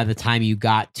people by the time you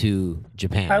got to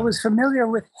Japan. I was familiar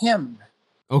with him.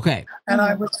 Okay. And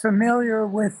I was familiar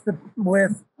with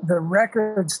the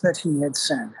records that he had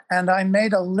sent. And I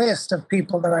made a list of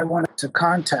people that I wanted to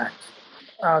contact.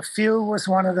 Few was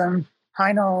one of them.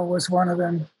 Heino was one of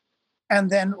them. And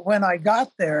then when I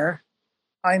got there,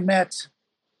 I met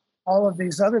all of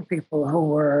these other people who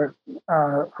were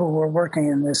working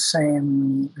in this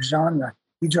same genre.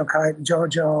 Hijo Kai,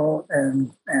 Jojo,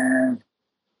 and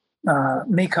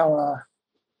Mikawa,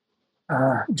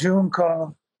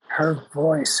 Junko. Her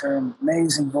voice, her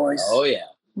amazing voice. Oh, yeah.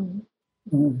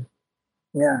 Mm-hmm.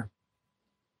 Yeah.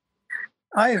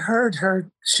 I heard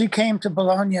her, she came to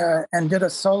Bologna and did a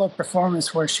solo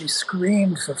performance where she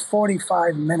screamed for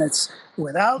 45 minutes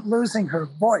without losing her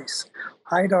voice.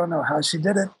 I don't know how she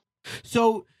did it.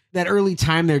 So that early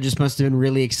time there just must have been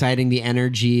really exciting, the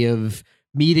energy of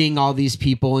meeting all these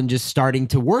people and just starting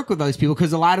to work with all these people,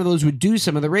 because a lot of those would do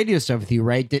some of the radio stuff with you,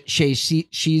 right?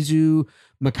 Shizu,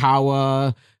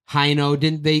 Makawa, Heino,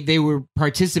 didn't they were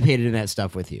participated in that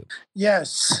stuff with you?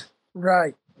 Yes,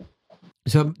 right.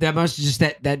 So that must just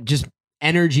that just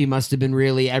energy must have been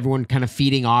really everyone kind of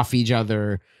feeding off each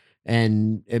other,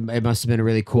 and it must have been a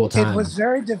really cool time. It was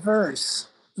very diverse.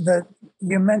 That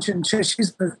you mentioned,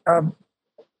 she's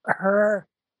her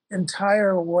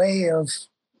entire way of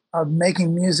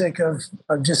making music, of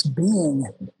just being,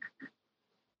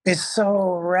 is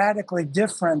so radically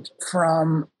different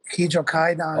from Hijo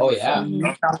Kaidan, oh, yeah.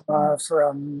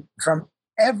 from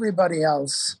everybody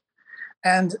else.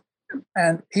 And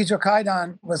Hijo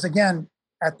Kaidan was, again,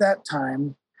 at that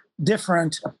time,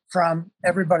 different from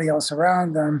everybody else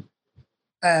around them.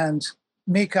 And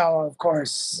Mikawa, of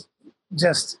course,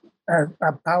 just a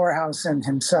powerhouse in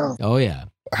himself. Oh, yeah.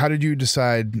 How did you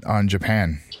decide on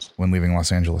Japan when leaving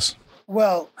Los Angeles?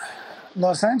 Well,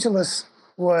 Los Angeles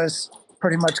was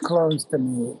pretty much closed to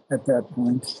me at that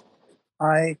point.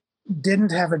 I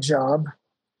didn't have a job.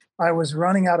 I was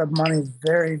running out of money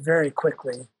very, very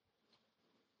quickly.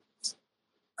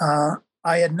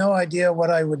 I had no idea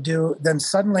what I would do. Then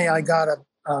suddenly I got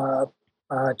a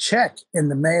check in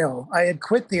the mail. I had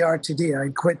quit the RTD. I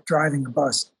had quit driving a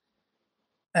bus.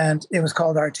 And it was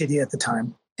called RTD at the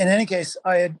time. In any case,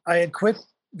 I had quit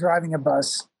driving a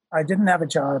bus. I didn't have a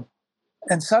job.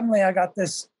 And suddenly I got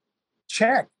this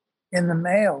check in the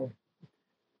mail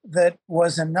that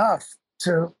was enough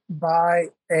to buy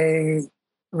a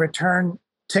return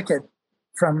ticket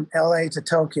from LA to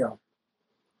Tokyo.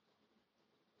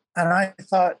 And I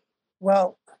thought,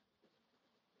 well,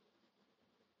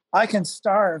 I can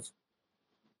starve,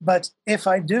 but if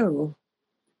I do,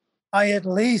 I at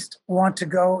least want to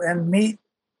go and meet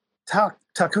Takuya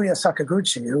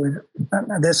Sakaguchi,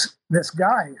 this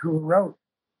guy who wrote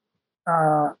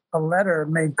a letter,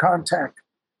 made contact,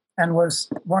 and was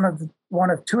one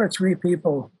of two or three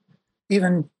people,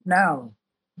 even now,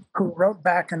 who wrote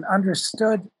back and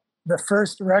understood the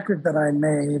first record that I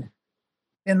made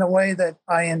in the way that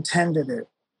I intended it.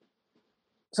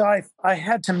 So I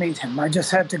had to meet him. I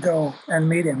just had to go and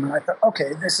meet him. And I thought,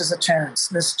 okay, this is a chance.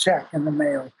 This check in the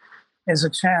mail is a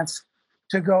chance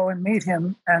to go and meet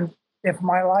him. And if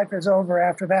my life is over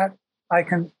after that,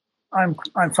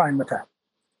 I'm fine with that.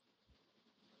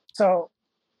 So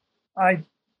I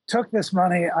took this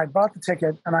money, I bought the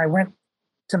ticket, and I went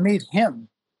to meet him.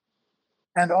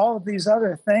 And all of these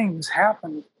other things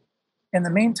happened in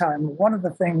the meantime. One of the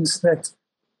things that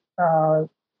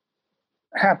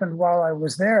happened while I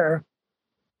was there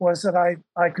was that I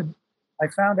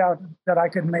found out that I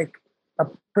could make a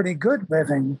pretty good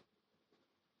living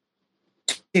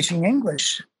teaching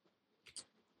English.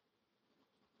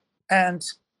 And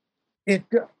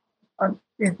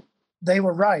they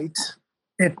were right.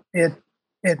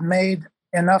 It made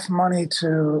enough money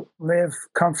to live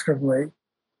comfortably,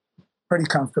 pretty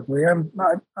comfortably.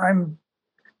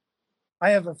 I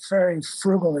have a very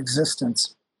frugal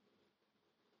existence,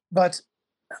 but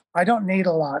I don't need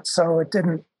a lot, so it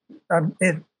didn't.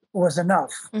 It was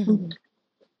enough. Mm-hmm.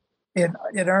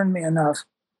 It earned me enough,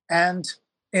 and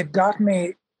it got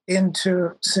me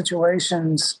into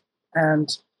situations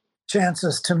and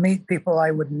chances to meet people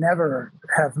I would never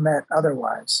have met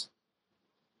otherwise.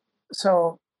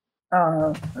 So,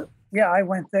 I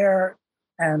went there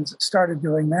and started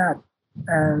doing that.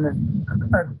 And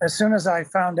as soon as I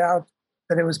found out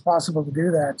that it was possible to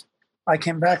do that, I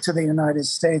came back to the United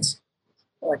States,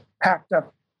 like packed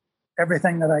up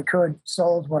everything that I could,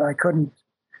 sold what I couldn't,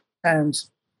 and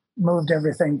moved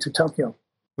everything to Tokyo.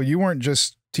 Well, you weren't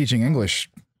just teaching English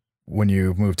when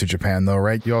you moved to Japan, though,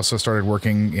 right? You also started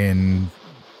working in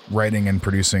writing and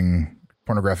producing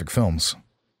pornographic films.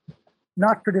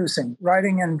 Not producing,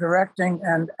 writing and directing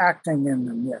and acting in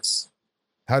them, yes.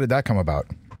 How did that come about?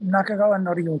 Nakagawa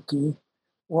Noriyuki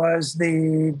was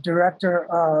the director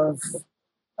of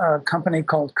a company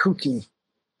called Kuki,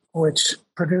 which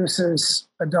produces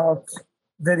adult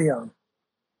video.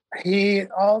 He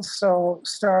also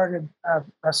started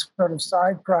a sort of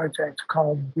side project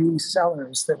called B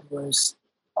Sellers that was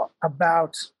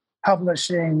about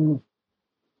publishing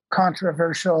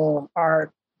controversial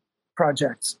art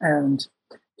projects. And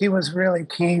he was really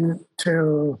keen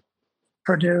to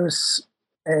produce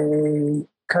a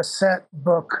cassette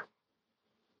book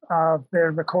of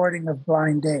their recording of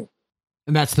Blind Date.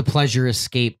 And that's the Pleasure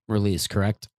Escape release,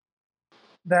 correct?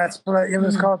 It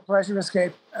was called Pleasure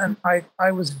Escape, and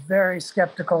I was very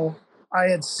skeptical. I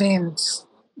had seen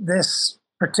this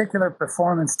particular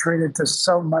performance treated to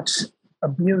so much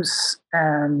abuse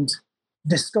and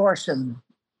distortion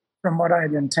from what I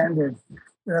had intended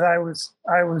that I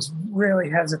was really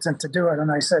hesitant to do it.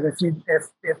 And I said, if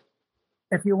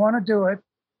you want to do it,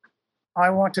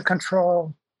 I want to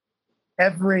control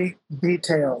every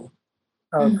detail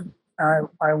of.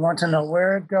 I want to know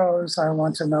where it goes. I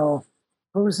want to know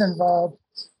who's involved.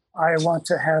 I want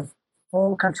to have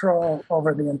full control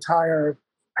over the entire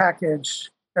package,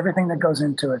 everything that goes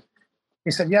into it. He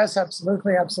said, yes,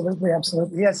 absolutely, absolutely,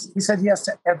 absolutely. Yes, he said yes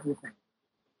to everything.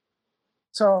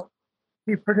 So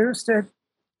he produced it.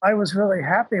 I was really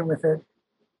happy with it.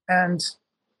 And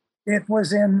it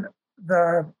was in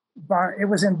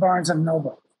Barnes and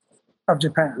Noble of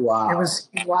Japan. Wow. It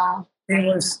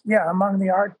was among the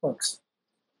art books.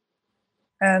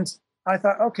 And I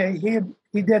thought, okay, he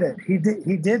did it. He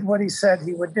did what he said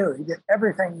he would do. He did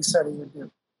everything he said he would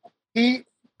do. He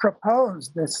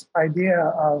proposed this idea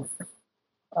of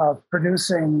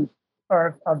producing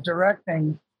or of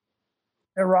directing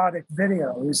erotic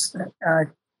videos.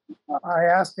 And I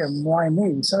asked him, why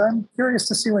me? He said, I'm curious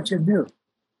to see what you do.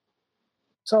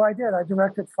 So I did. I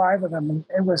directed 5 of them, and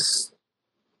it was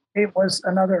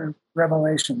another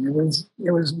revelation. It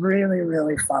was really,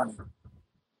 really fun.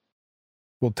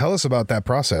 Well, tell us about that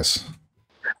process.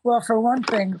 Well, for one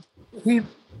thing, he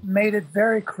made it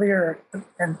very clear,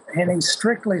 and he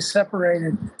strictly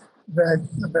separated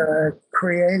the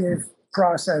creative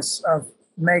process of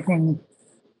writing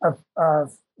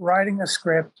a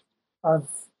script, of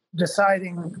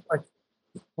deciding like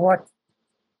what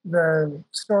the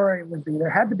story would be. There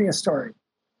had to be a story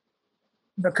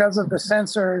because of the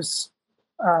censors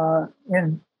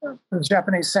in the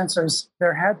Japanese censors.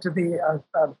 There had to be a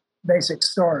basic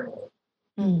story.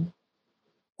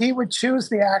 He would choose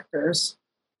the actors.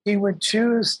 He would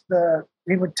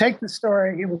take the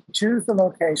story. He would choose the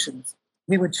locations.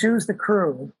 He would choose the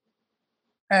crew.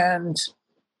 And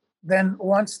then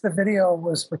once the video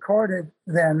was recorded,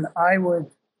 then I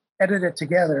would edit it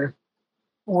together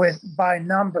by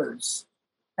numbers,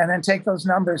 and then take those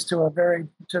numbers to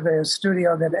the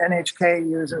studio that NHK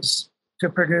uses to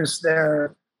produce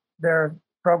their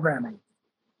programming.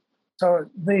 So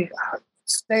the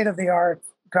state-of-the-art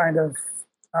kind of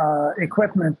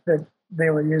equipment that they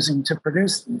were using to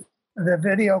produce the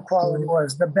video quality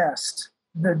was the best.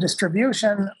 The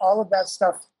distribution, all of that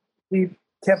stuff, he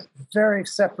kept very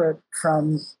separate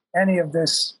from any of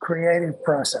this creative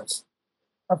process.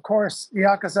 Of course,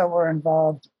 Yakuza were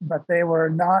involved, but they were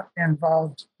not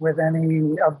involved with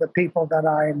any of the people that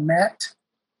I met,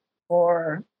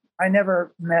 or I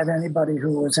never met anybody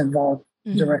who was involved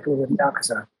directly with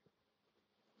Yakuza.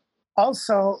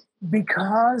 Also,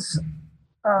 because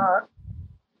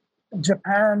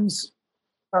Japan's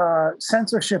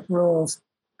censorship rules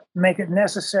make it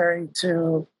necessary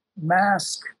to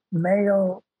mask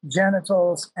male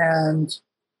genitals and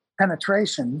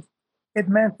penetration, it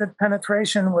meant that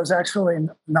penetration was actually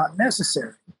not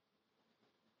necessary.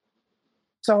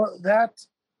 So that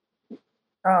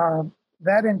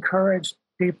encouraged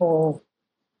people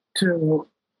to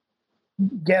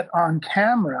get on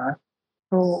camera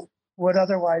who would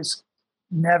otherwise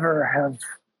never have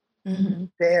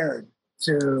dared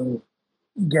to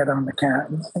get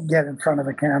in front of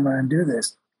a camera and do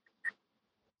this.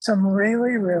 Some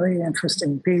really, really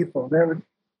interesting people.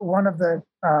 One of the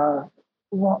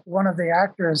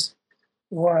actors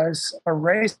was a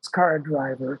race car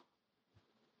driver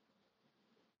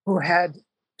who had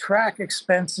track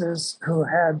expenses, who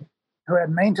had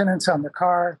maintenance on the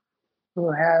car,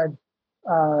 who had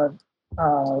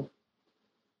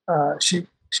she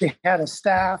had a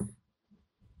staff,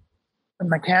 a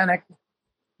mechanic,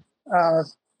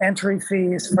 entry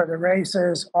fees for the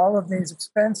races, all of these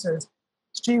expenses.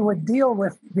 She would deal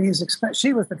with these expenses.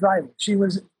 She was the driver. She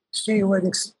would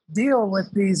deal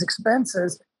with these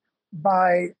expenses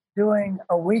by doing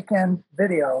a weekend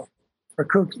video for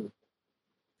Kooky.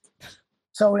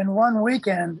 So in one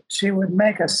weekend, she would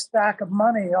make a stack of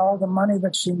money, all the money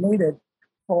that she needed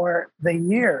for the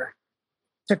year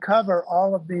to cover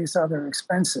all of these other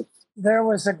expenses. There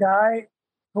was a guy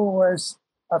who was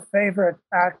a favorite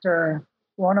actor.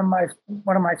 One of my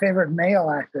favorite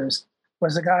male actors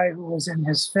was a guy who was in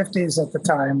his 50s at the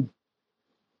time,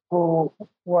 who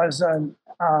was an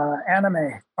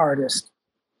anime artist.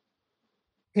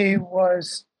 He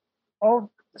was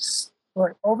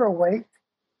overweight,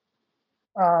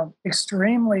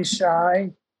 extremely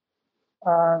shy.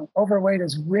 Overweight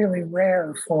is really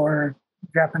rare for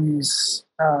Japanese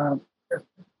men,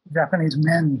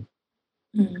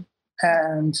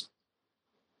 and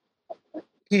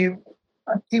he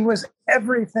was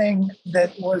everything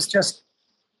that was just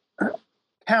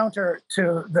counter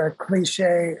to the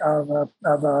cliche of a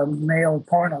male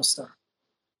porno star.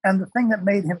 And the thing that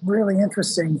made him really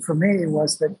interesting for me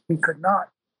was that he could not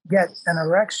get an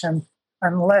erection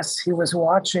unless he was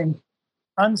watching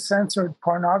uncensored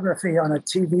pornography on a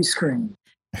TV screen.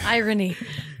 Irony.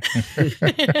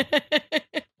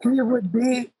 He would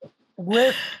be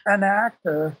with an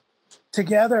actor,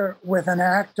 together with an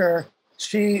actor.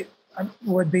 She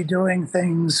would be doing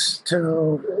things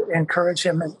to encourage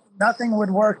him. And nothing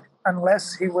would work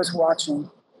unless he was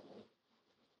watching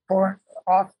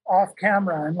off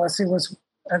camera,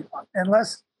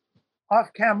 unless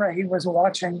off camera he was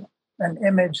watching an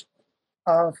image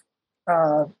of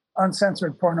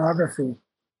uncensored pornography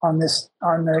on this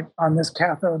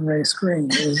cathode ray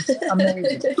screen. It was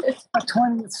amazing. A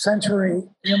 20th century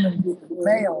human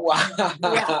male. Wow.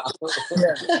 Yeah.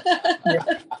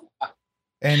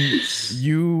 And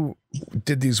you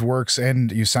did these works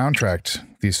and you soundtracked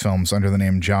these films under the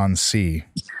name John C.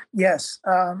 Yes.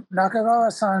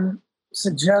 Nakagawa-san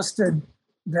suggested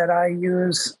that I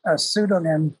use a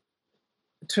pseudonym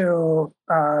to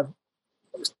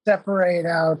separate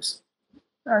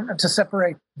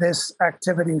this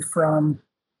activity from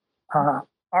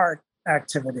art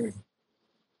activity.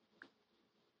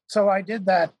 So I did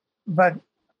that, but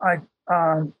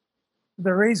the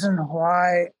reason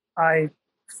why I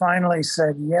finally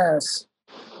said yes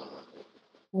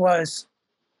was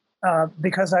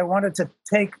because I wanted to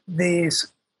take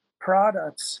these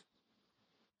products,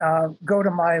 go to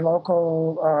my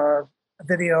local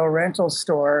video rental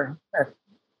store.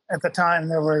 At the time,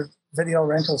 there were video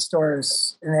rental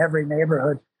stores in every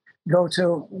neighborhood. Go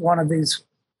to one of these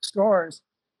stores,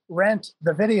 rent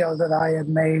the video that I had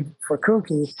made for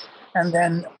Kooky, and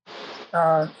then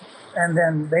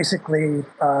basically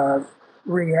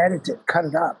re-edit it, cut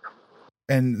it up.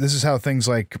 And this is how things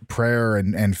like Prayer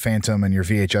and Phantom and your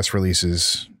VHS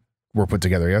releases were put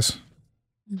together, yes?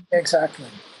 Exactly.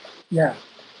 Yeah.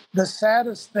 The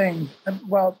saddest thing,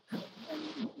 well,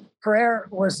 Prayer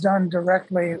was done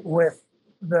directly with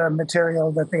the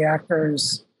material that the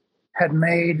actors had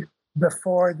made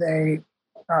before they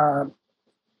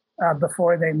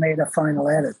made a final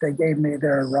edit. They gave me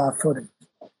their raw footage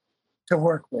to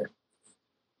work with.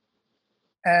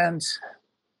 And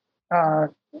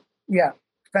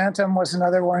Phantom was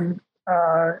another one.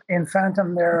 In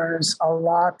Phantom, there's a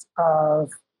lot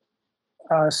of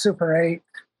Super 8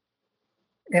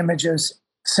 images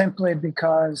simply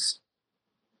because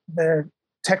the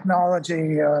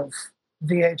technology of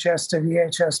VHS to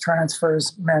VHS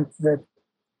transfers meant that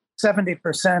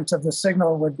 70% of the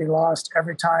signal would be lost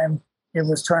every time it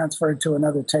was transferred to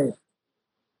another tape.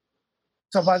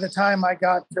 So by the time I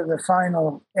got to the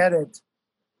final edit,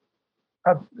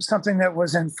 something that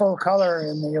was in full color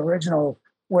in the original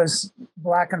was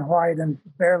black and white and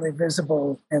barely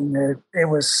visible in it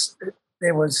was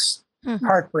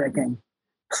heartbreaking.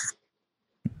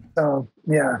 So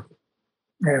yeah.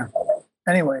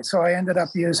 Anyway, so I ended up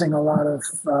using a lot of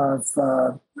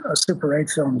Super 8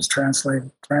 films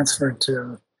transferred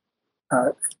to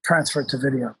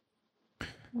video.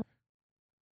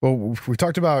 Well, we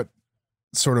talked about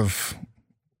sort of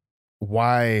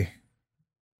why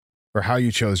or how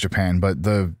you chose Japan, but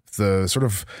the sort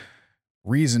of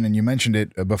reason, and you mentioned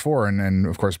it before, and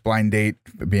of course Blind Date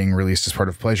being released as part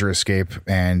of Pleasure Escape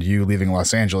and you leaving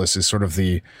Los Angeles is sort of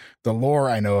the lore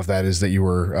I know of that is that you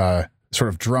were sort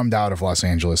of drummed out of Los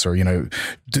Angeles, or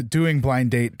doing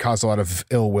Blind Date caused a lot of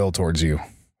ill will towards you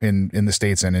in the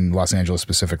States and in Los Angeles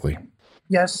specifically.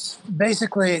 Yes,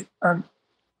 basically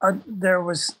there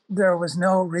was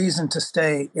no reason to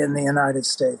stay in the United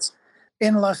States.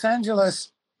 In Los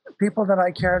Angeles, people that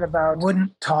I cared about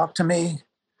wouldn't talk to me,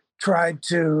 tried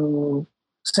to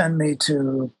send me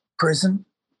to prison,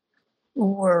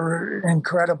 were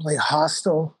incredibly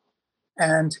hostile.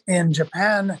 And in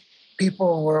Japan,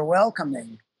 people were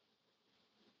welcoming,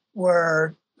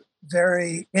 were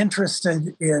very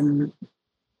interested in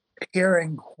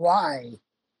hearing why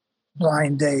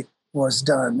Blind Date was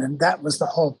done. And that was the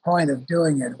whole point of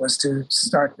doing it, was to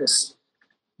start this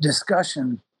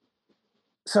discussion.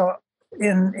 So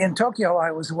in Tokyo,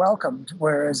 I was welcomed,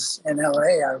 whereas in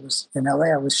LA, I was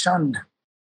shunned.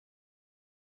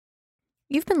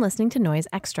 You've been listening to Noise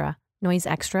Extra. Noise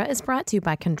Extra is brought to you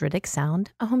by Chondritic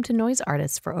Sound, a home to noise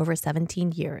artists for over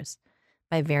 17 years,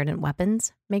 by Verdant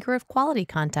Weapons, maker of quality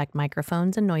contact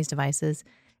microphones and noise devices,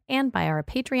 and by our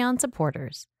Patreon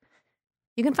supporters.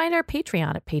 You can find our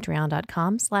Patreon at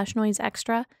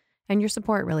patreon.com/noiseextra, and your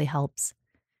support really helps.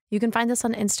 You can find us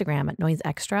on Instagram at Noise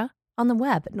Extra, on the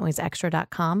web at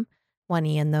noiseextra.com, 1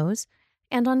 E in those,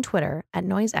 and on Twitter at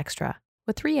Noise Extra,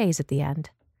 with 3 A's at the end.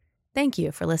 Thank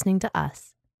you for listening to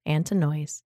us and to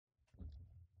Noise.